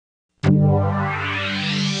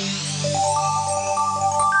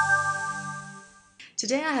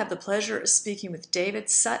Today I have the pleasure of speaking with David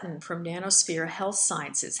Sutton from Nanosphere Health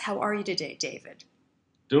Sciences. How are you today, David?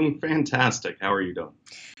 Doing fantastic. How are you doing?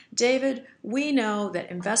 David, we know that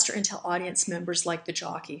Investor Intel audience members like the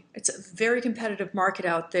jockey. It's a very competitive market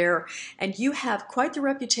out there, and you have quite the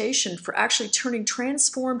reputation for actually turning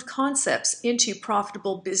transformed concepts into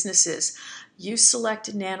profitable businesses. You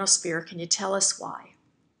selected Nanosphere. Can you tell us why?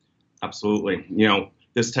 Absolutely.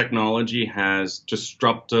 This technology has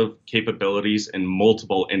disruptive capabilities in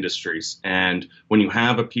multiple industries. And when you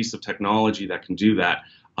have a piece of technology that can do that,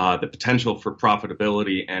 the potential for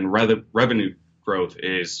profitability and revenue growth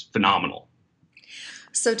is phenomenal.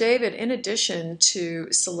 So, David, in addition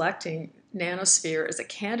to selecting Nanosphere as a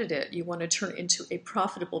candidate you want to turn into a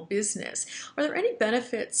profitable business, are there any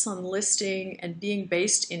benefits on listing and being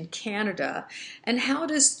based in Canada? And how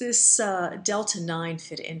does this Delta 9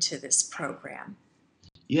 fit into this program?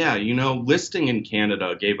 Yeah, listing in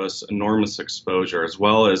Canada gave us enormous exposure as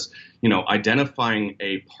well as, identifying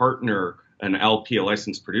a partner, an LP, a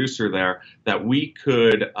licensed producer there, that we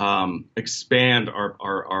could expand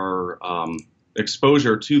our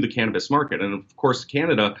exposure to the cannabis market. And of course,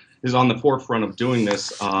 Canada is on the forefront of doing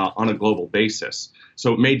this on a global basis.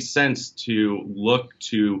 So it made sense to look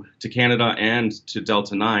to Canada and to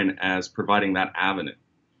Delta 9 as providing that avenue.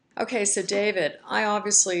 Okay, so David, I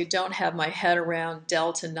obviously don't have my head around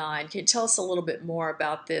Delta 9. Can you tell us a little bit more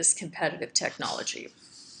about this competitive technology?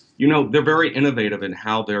 They're very innovative in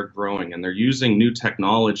how they're growing, and they're using new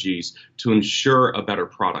technologies to ensure a better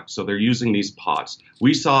product. So they're using these pods.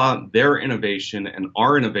 We saw their innovation and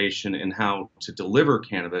our innovation in how to deliver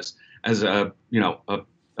cannabis as a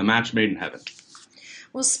match made in heaven.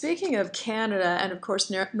 Well, speaking of Canada and, of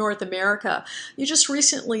course, North America, you just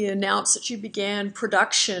recently announced that you began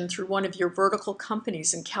production through one of your vertical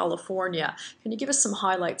companies in California. Can you give us some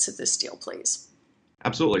highlights of this deal, please?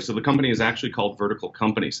 Absolutely. So the company is actually called Vertical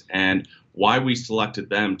Companies, and why we selected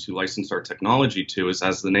them to license our technology to is,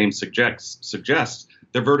 as the name suggests,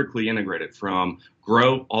 they're vertically integrated from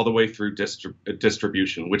grow all the way through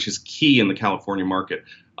distribution, which is key in the California market,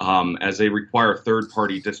 as they require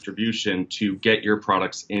third-party distribution to get your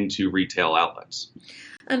products into retail outlets.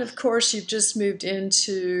 And of course, you've just moved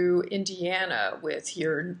into Indiana with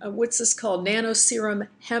your, what's this called? Nano Serum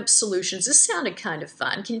Hemp Solutions. This sounded kind of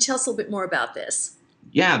fun. Can you tell us a little bit more about this?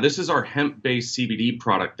 Yeah, this is our hemp-based CBD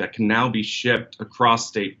product that can now be shipped across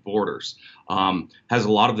state borders. Has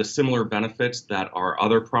a lot of the similar benefits that our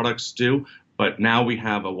other products do, but now we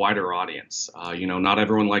have a wider audience. Not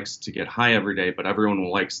everyone likes to get high every day, but everyone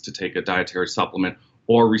likes to take a dietary supplement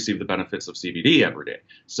or receive the benefits of CBD every day.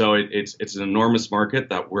 So it's an enormous market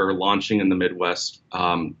that we're launching in the Midwest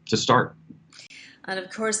to start. And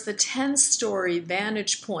of course, the 10-story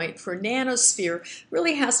vantage point for Nanosphere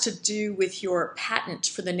really has to do with your patent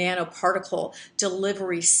for the nanoparticle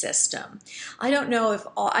delivery system.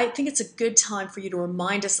 I think it's a good time for you to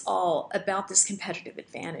remind us all about this competitive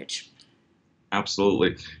advantage.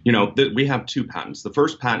 Absolutely. We have two patents. The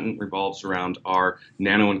first patent revolves around our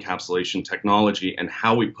nanoencapsulation technology and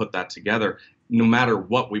how we put that together, no matter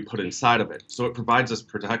what we put inside of it. So it provides us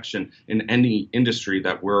protection in any industry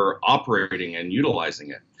that we're operating and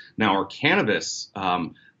utilizing it. Now, our cannabis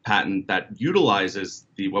patent that utilizes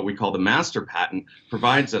what we call the master patent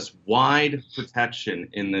provides us wide protection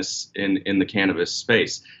in the cannabis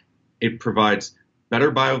space. It provides better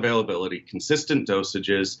bioavailability, consistent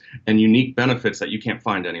dosages, and unique benefits that you can't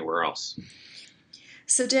find anywhere else.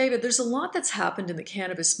 So, David, there's a lot that's happened in the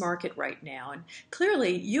cannabis market right now, and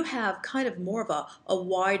clearly you have kind of more of a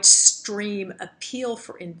wide stream appeal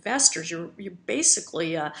for investors. You're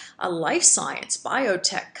basically a life science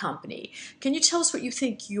biotech company. Can you tell us what you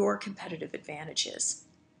think your competitive advantage is?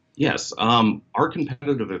 Yes, our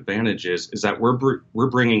competitive advantage is that we're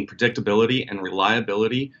bringing predictability and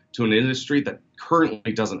reliability to an industry that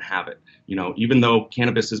currently doesn't have it. Even though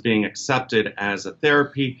cannabis is being accepted as a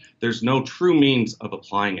therapy, there's no true means of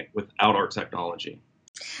applying it without our technology.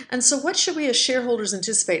 And so, what should we as shareholders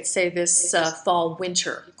anticipate, say, this fall,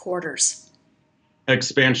 winter quarters?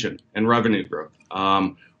 Expansion and revenue growth.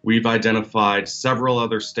 We've identified several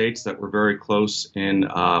other states that we're very close in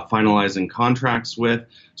finalizing contracts with.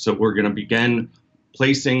 So we're going to begin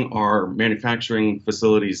placing our manufacturing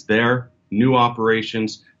facilities there, new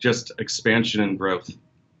operations, just expansion and growth.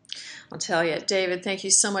 I'll tell you, David, thank you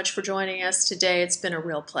so much for joining us today. It's been a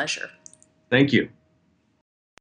real pleasure. Thank you.